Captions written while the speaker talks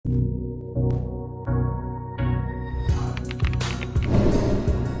Hey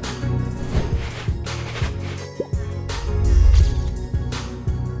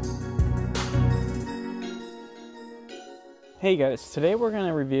guys, today we're going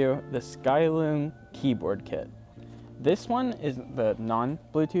to review the Skyloong keyboard kit. This one is the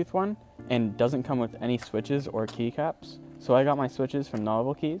non-Bluetooth one and doesn't come with any switches or keycaps. So I got my switches from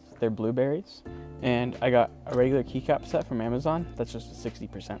Novel Keys, they're blueberries, and I got a regular keycap set from Amazon that's just a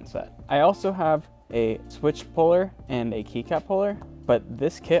 60% set. I also have a switch puller and a keycap puller, but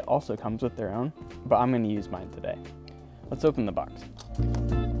this kit also comes with their own, but I'm going to use mine today. Let's open the box.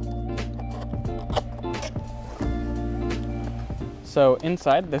 So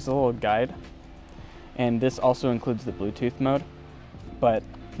inside there's a little guide, and this also includes the Bluetooth mode, but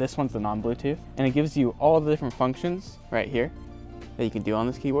this one's the non-Bluetooth, and it gives you all the different functions right here that you can do on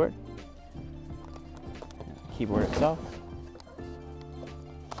this keyboard. Keyboard itself.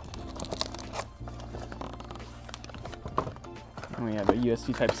 And we have a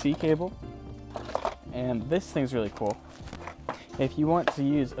USB Type-C cable, and this thing's really cool. If you want to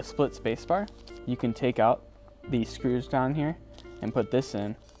use a split spacebar, you can take out these screws down here and put this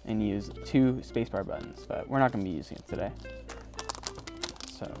in and use 2 spacebar buttons, but we're not going to be using it today.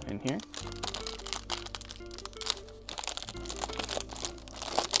 So in here,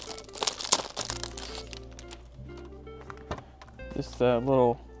 just a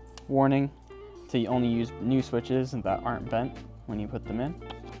little warning to only use new switches that aren't bent when you put them in.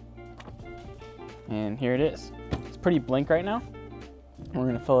 And here it is. It's pretty blank right now. We're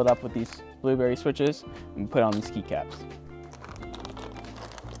going to fill it up with these blueberry switches and put on these keycaps.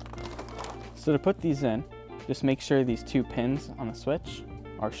 So to put these in, just make sure these 2 pins on the switch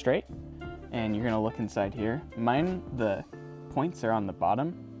are straight, and you're gonna look inside here. Mine, the points are on the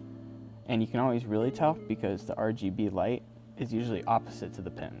bottom, and you can always really tell because the RGB light is usually opposite to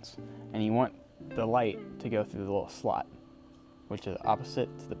the pins, and you want the light to go through the little slot, which is opposite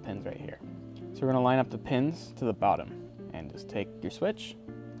to the pins right here. So we're gonna line up the pins to the bottom, and just take your switch,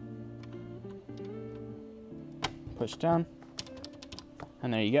 push down,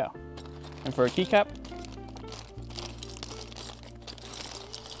 and there you go. And for a keycap,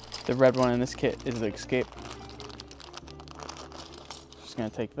 the red one in this kit is the Escape. Just gonna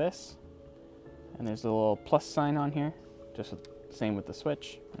take this, and there's a little plus sign on here, just same with the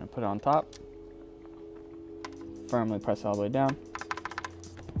switch. I'm gonna put it on top, firmly press all the way down.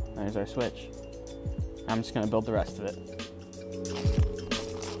 There's our switch. I'm just gonna build the rest of it.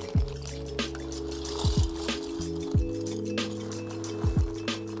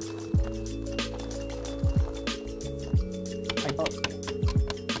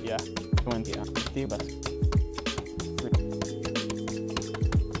 Yeah, go in, yeah. See you, best.